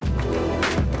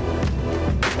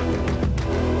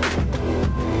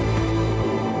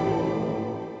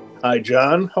Hi,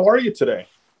 John. How are you today?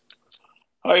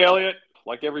 Hi, Elliot.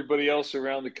 Like everybody else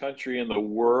around the country and the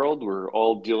world, we're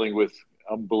all dealing with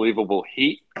unbelievable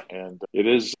heat, and it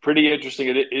is pretty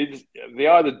interesting. They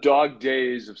are the dog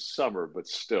days of summer, but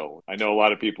still, I know a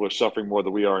lot of people are suffering more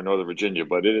than we are in Northern Virginia,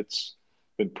 but it's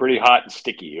been pretty hot and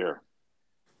sticky here.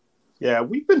 Yeah,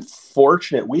 we've been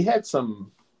fortunate. We had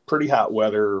some pretty hot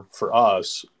weather for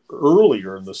us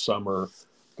earlier in the summer.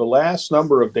 The last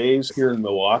number of days here in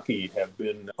Milwaukee have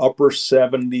been upper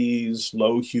 70s,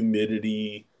 low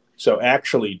humidity. So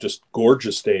actually just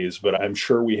gorgeous days, but I'm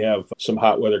sure we have some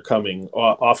hot weather coming.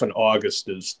 Often August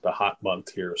is the hot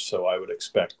month here, so I would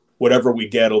expect whatever we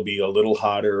get will be a little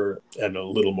hotter and a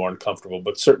little more uncomfortable,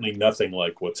 but certainly nothing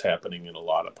like what's happening in a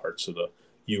lot of parts of the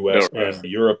No, US and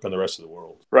Europe and the rest of the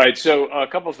world. right. So, a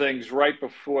couple of things right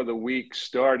before the week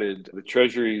started, the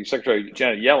Treasury Secretary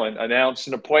Janet Yellen announced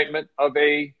an appointment of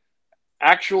a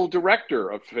actual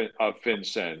director of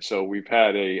FinCEN. So we've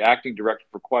had a acting director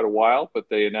for quite a while, but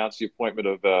they announced the appointment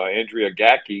of Andrea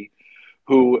Gacki,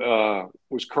 who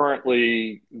was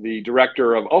currently the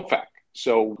director of OFAC.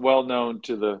 So well known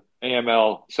to the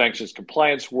AML sanctions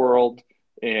compliance world,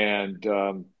 and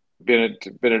been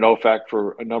in OFAC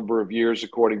for a number of years,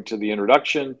 according to the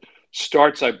introduction.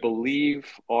 Starts, I believe,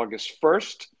 August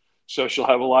 1st. So she'll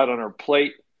have a lot on her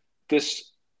plate.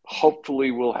 This hopefully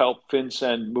will help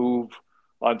FinCEN move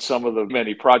on some of the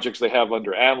many projects they have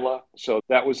under AMLA. So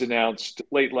that was announced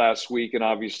late last week and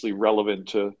obviously relevant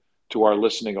to our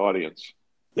listening audience.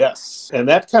 Yes. And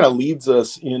that kind of leads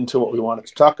us into what we wanted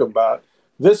to talk about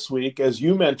this week. As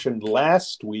you mentioned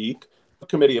last week, the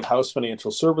Committee of House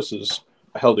Financial Services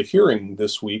held a hearing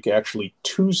this week, actually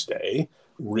Tuesday,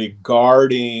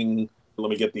 regarding,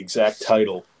 let me get the exact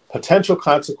title, potential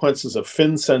consequences of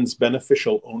FinCEN's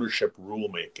beneficial ownership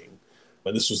rulemaking.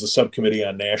 And this was the Subcommittee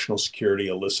on National Security,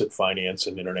 Illicit Finance,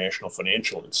 and International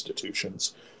Financial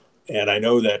Institutions. And I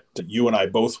know that you and I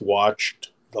both watched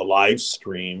the live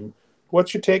stream.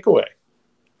 What's your takeaway?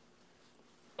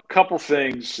 A couple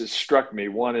things that struck me.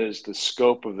 One is the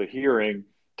scope of the hearing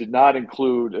did not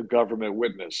include a government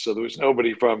witness. So there was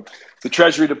nobody from the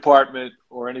Treasury Department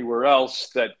or anywhere else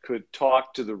that could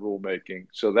talk to the rulemaking.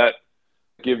 So that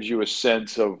gives you a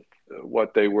sense of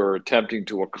what they were attempting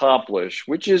to accomplish,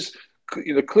 which is,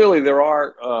 clearly there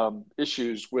are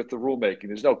issues with the rulemaking.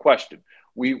 There's no question.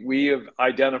 We have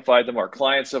identified them. Our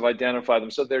clients have identified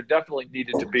them. So there definitely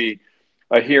needed to be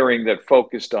a hearing that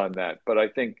focused on that. But I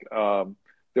think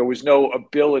there was no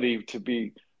ability to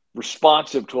be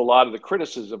responsive to a lot of the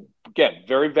criticism. Again,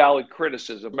 very valid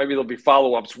criticism. Maybe there'll be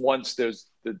follow-ups once there's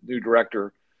the new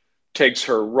director takes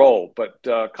her role. But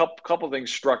a couple of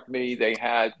things struck me. They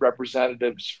had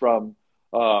representatives from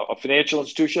a financial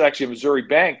institution, actually a Missouri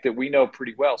bank that we know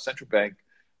pretty well, Central Bank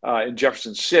in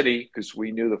Jefferson City, because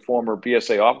we knew the former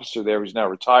BSA officer there who's now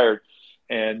retired.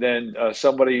 And then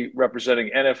somebody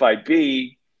representing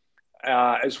NFIB,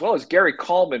 as well as Gary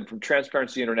Coleman from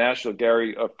Transparency International.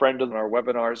 Gary, a friend of our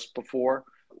webinars before.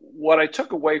 What I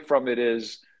took away from it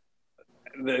is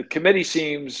the committee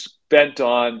seems bent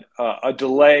on a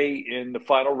delay in the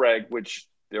final reg, which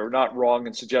they're not wrong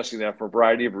in suggesting that for a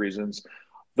variety of reasons.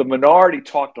 The minority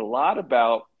talked a lot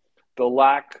about the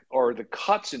lack or the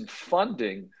cuts in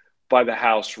funding by the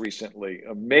House recently,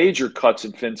 major cuts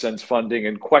in FinCEN's funding,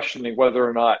 and questioning whether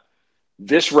or not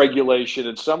this regulation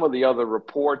and some of the other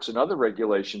reports and other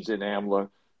regulations in AMLA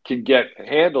can get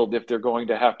handled if they're going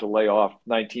to have to lay off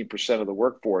 19% of the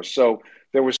workforce. So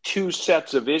there was two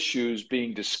sets of issues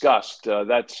being discussed.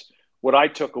 That's what I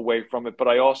took away from it. But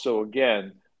I also,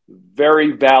 again,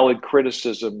 very valid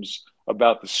criticisms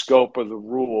about the scope of the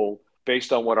rule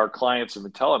based on what our clients have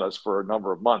been telling us for a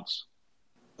number of months.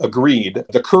 Agreed.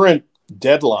 The current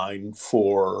deadline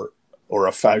for, or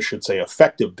I should say,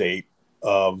 effective date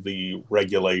of the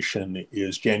regulation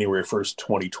is January 1st,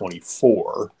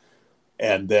 2024.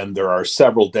 And then there are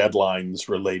several deadlines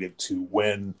related to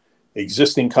when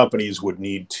existing companies would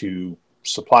need to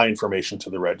supply information to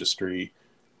the registry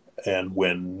and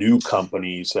when new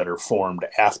companies that are formed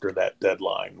after that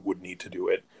deadline would need to do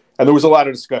it. And there was a lot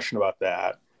of discussion about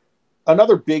that.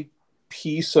 Another big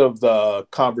piece of the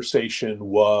conversation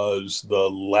was the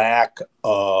lack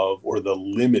of, or the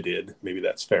limited, maybe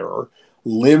that's fairer,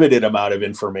 limited amount of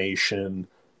information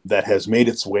that has made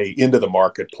its way into the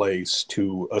marketplace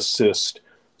to assist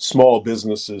small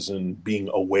businesses in being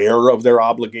aware of their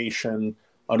obligation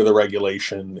under the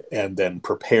regulation and then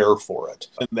prepare for it.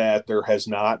 And that there has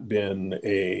not been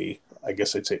I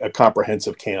guess I'd say, a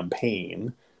comprehensive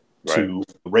campaign Right. to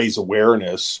raise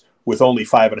awareness with only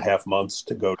 5.5 months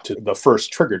to go to the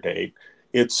first trigger date.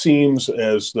 It seems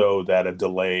as though that a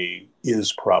delay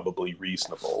is probably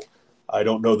reasonable. I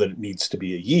don't know that it needs to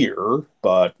be a year,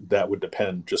 but that would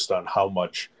depend just on how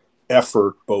much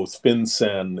effort both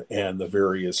FinCEN and the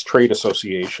various trade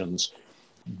associations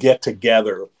get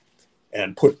together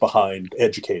and put behind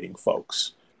educating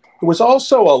folks. There was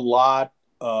also a lot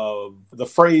of the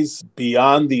phrase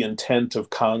beyond the intent of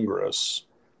Congress,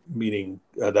 meaning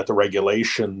that the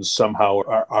regulations somehow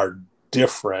are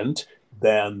different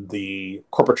than the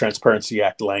Corporate Transparency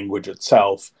Act language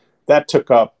itself. That took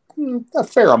up a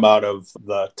fair amount of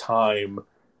the time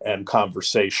and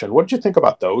conversation. What did you think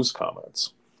about those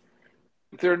comments?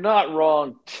 They're not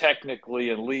wrong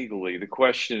technically and legally. The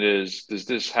question is, does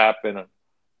this happen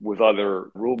with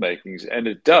other rulemakings? And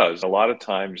it does. A lot of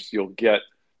times you'll get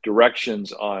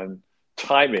directions on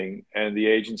timing and the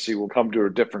agency will come to a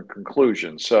different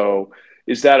conclusion. So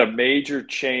is that a major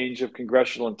change of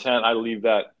congressional intent? I leave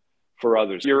that for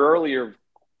others. Your earlier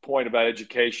point about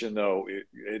education, though,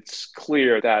 it's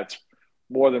clear that's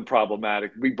more than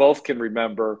problematic. We both can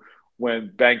remember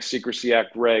when Bank Secrecy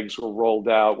Act regs were rolled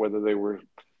out, whether they were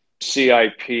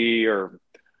CIP or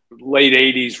late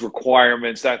 80s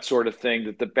requirements, that sort of thing,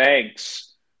 that the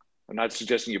banks, I'm not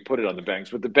suggesting you put it on the banks,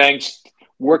 but the banks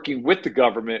working with the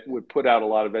government would put out a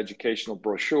lot of educational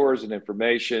brochures and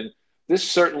information. This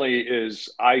certainly is,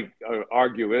 I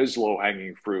argue, is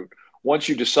low-hanging fruit. Once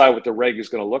you decide what the reg is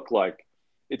going to look like,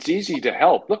 it's easy to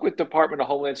help. Look what the Department of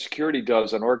Homeland Security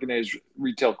does on organized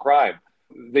retail crime.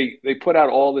 They put out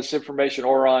all this information,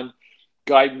 or on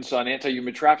guidance on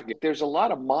anti-human trafficking. There's a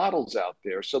lot of models out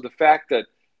there. So the fact that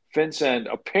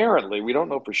FinCEN apparently, we don't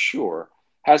know for sure,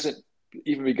 hasn't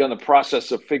even begun the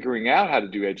process of figuring out how to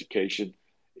do education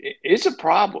is a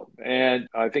problem. And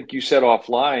I think you said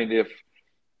offline, if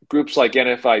groups like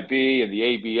NFIB and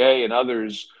the ABA and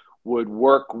others would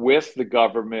work with the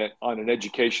government on an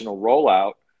educational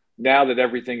rollout, now that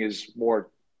everything is more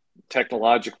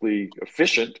technologically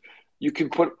efficient, you can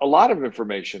put a lot of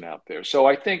information out there. So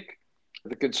I think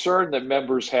the concern that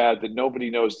members had that nobody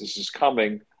knows this is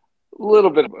coming, a little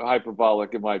bit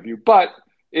hyperbolic in my view, but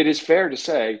it is fair to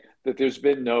say that there's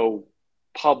been no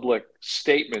public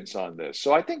statements on this.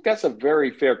 So I think that's a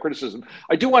very fair criticism.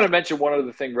 I do want to mention one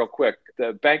other thing real quick.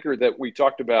 The banker that we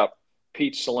talked about,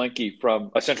 Pete Solenki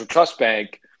from a Central Trust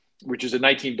Bank, which is a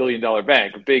 $19 billion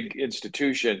bank, a big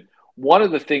institution. One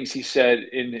of the things he said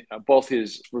in both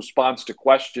his response to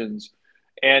questions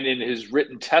and in his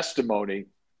written testimony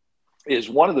is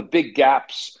one of the big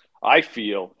gaps, I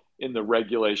feel, in the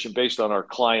regulation based on our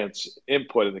clients'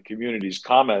 input and the community's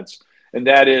comments, and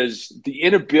that is the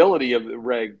inability of the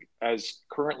reg as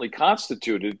currently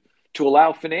constituted to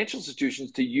allow financial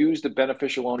institutions to use the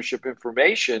beneficial ownership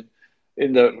information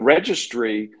in the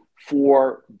registry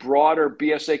for broader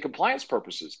BSA compliance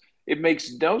purposes. It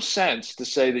makes no sense to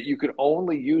say that you could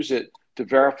only use it to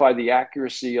verify the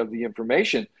accuracy of the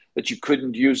information, that you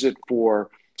couldn't use it for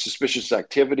suspicious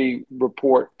activity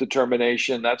report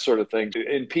determination, that sort of thing.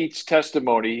 In Pete's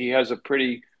testimony, he has a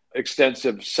pretty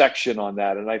extensive section on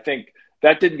that. And I think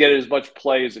that didn't get as much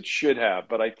play as it should have.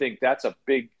 But I think that's a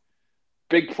big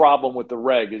problem with the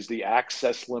reg is the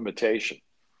access limitation.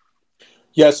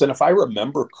 Yes, and if I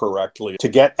remember correctly, to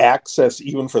get access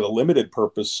even for the limited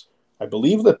purpose, I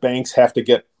believe that banks have to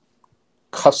get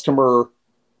customer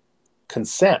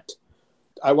consent.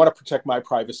 I want to protect my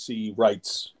privacy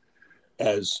rights,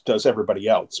 as does everybody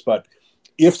else. But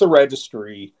if the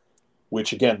registry,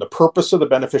 which again, the purpose of the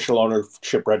beneficial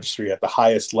ownership registry at the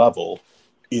highest level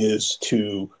is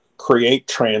to create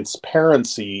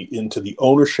transparency into the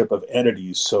ownership of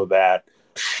entities so that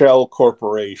shell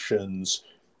corporations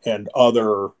and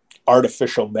other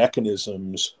artificial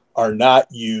mechanisms are not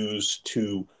used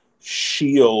to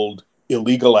shield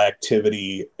illegal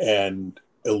activity and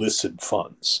illicit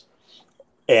funds.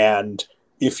 And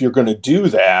if you're going to do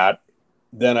that,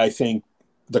 then I think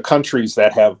the countries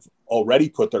that have already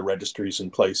put their registries in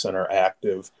place and are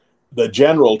active, the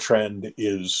general trend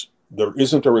is there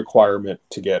isn't a requirement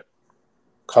to get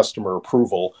customer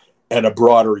approval and a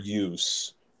broader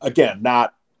use. Again,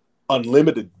 not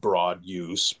unlimited broad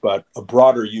use, but a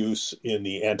broader use in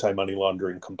the anti-money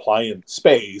laundering compliance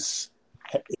space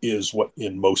is what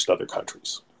in most other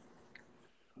countries.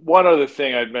 One other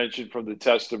thing I'd mention from the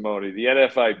testimony, the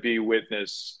NFIB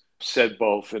witness said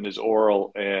both in his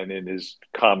oral and in his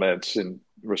comments in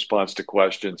response to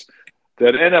questions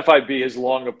that NFIB has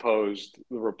long opposed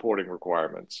the reporting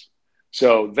requirements.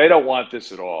 So they don't want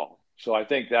this at all. So I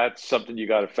think that's something you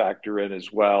got to factor in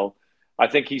as well. I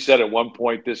think he said at one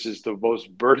point, this is the most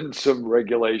burdensome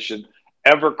regulation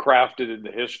ever crafted in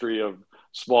the history of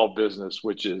small business,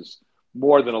 which is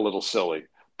more than a little silly.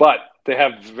 But they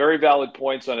have very valid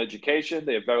points on education.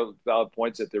 They have very valid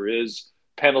points that there is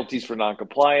penalties for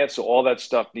noncompliance. So all that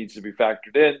stuff needs to be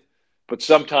factored in. But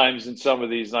sometimes in some of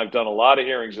these, and I've done a lot of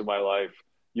hearings in my life,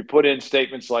 you put in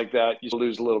statements like that, you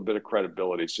lose a little bit of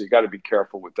credibility. So you got to be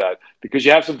careful with that because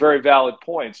you have some very valid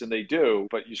points, and they do,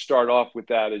 but you start off with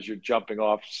that as your jumping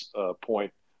off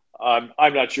point. I'm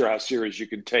not sure how serious you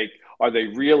can take. Are they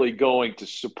really going to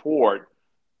support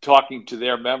talking to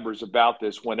their members about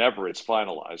this whenever it's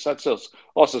finalized? That's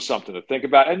also something to think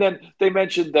about. And then they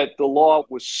mentioned that the law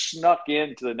was snuck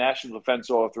into the National Defense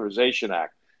Authorization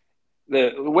Act.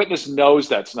 The witness knows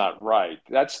that's not right.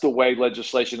 That's the way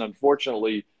legislation,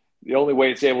 unfortunately, the only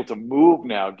way it's able to move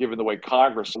now, given the way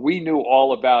Congress, we knew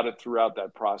all about it throughout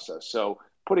that process. So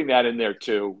putting that in there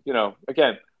too,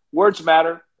 again, words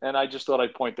matter. And I just thought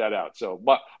I'd point that out. So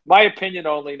my opinion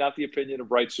only, not the opinion of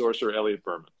RightSource or Elliot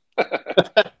Berman.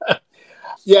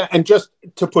 Yeah, and just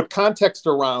to put context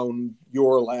around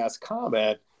your last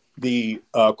comment, the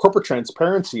Corporate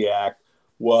Transparency Act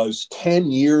was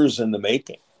 10 years in the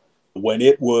making. When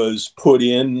it was put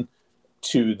in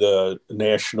to the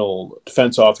National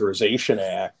Defense Authorization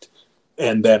Act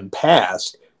and then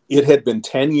passed, it had been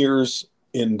 10 years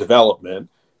in development.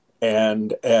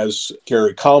 And as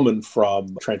Gary Kalman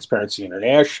from Transparency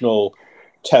International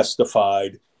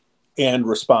testified and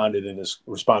responded in his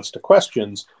response to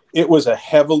questions, it was a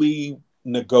heavily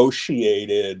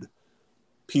negotiated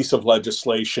piece of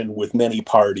legislation with many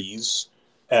parties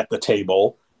at the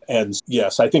table. And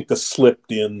yes, I think the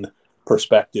slipped in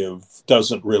perspective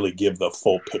doesn't really give the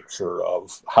full picture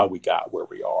of how we got where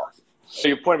we are. So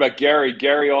your point about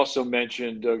Gary also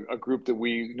mentioned a group that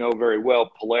we know very well,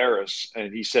 Polaris,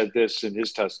 and he said this in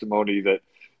his testimony that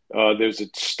there's a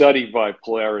study by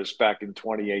Polaris back in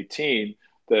 2018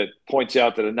 that points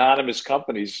out that anonymous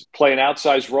companies play an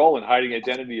outsized role in hiding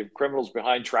identity of criminals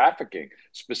behind trafficking,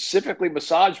 specifically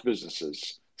massage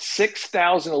businesses.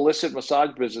 6,000 illicit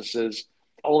massage businesses,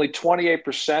 only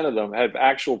 28% of them have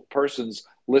actual persons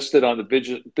listed on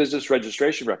the business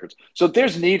registration records. So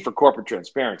there's need for corporate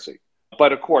transparency.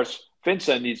 But of course,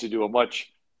 FinCEN needs to do a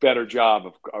much better job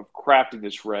of crafting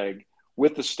this reg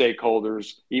with the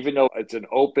stakeholders. Even though it's an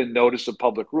open notice of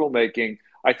public rulemaking,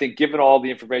 I think given all the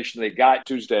information they got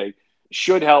Tuesday,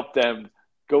 should help them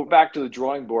go back to the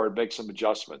drawing board, make some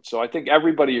adjustments. So I think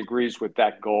everybody agrees with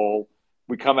that goal.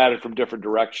 We come at it from different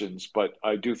directions, but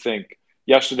I do think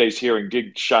yesterday's hearing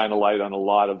did shine a light on a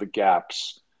lot of the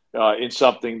gaps in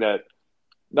something that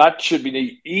not should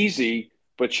be easy,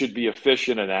 but should be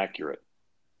efficient and accurate.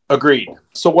 Agreed.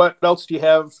 So what else do you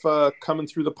have coming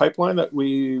through the pipeline that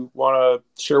we want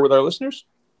to share with our listeners?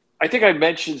 I think I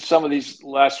mentioned some of these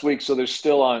last week, so they're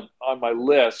still on my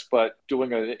list, but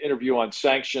doing an interview on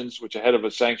sanctions, which ahead of a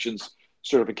sanctions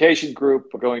certification group,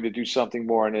 we're going to do something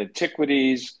more on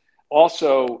antiquities.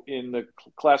 Also, in the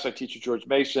class I teach at George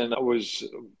Mason, I was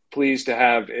pleased to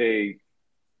have a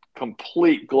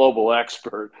complete global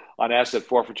expert on asset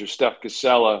forfeiture, Steph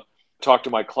Casella, talk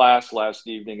to my class last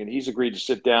evening, and he's agreed to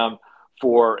sit down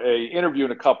for an interview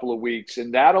in a couple of weeks,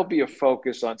 and that'll be a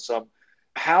focus on some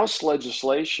House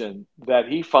legislation that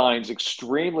he finds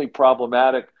extremely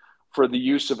problematic for the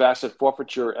use of asset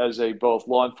forfeiture as a both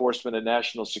law enforcement and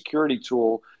national security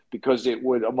tool, because it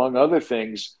would, among other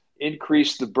things,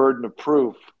 increase the burden of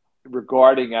proof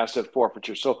regarding asset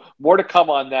forfeiture. So more to come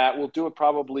on that. We'll do it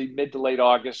probably mid to late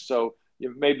August. So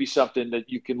it may be something that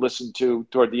you can listen to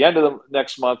toward the end of the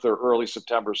next month or early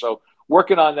September. So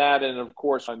working on that. And of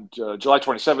course, on July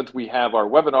 27th, we have our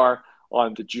webinar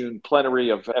on the June plenary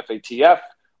of FATF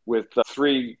with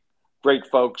three great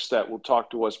folks that will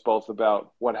talk to us both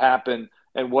about what happened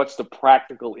and what's the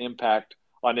practical impact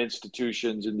on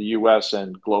institutions in the U.S.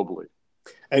 and globally.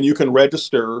 And you can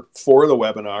register for the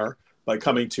webinar by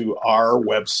coming to our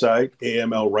website,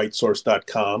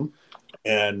 amlrightsource.com.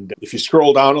 And if you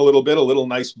scroll down a little bit, a little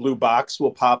nice blue box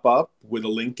will pop up with a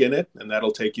link in it, and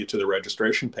that'll take you to the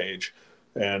registration page.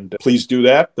 And please do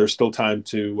that. There's still time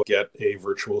to get a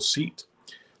virtual seat.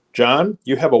 John,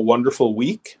 you have a wonderful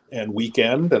week and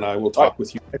weekend, and I will talk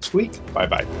with you next week.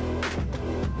 Bye-bye.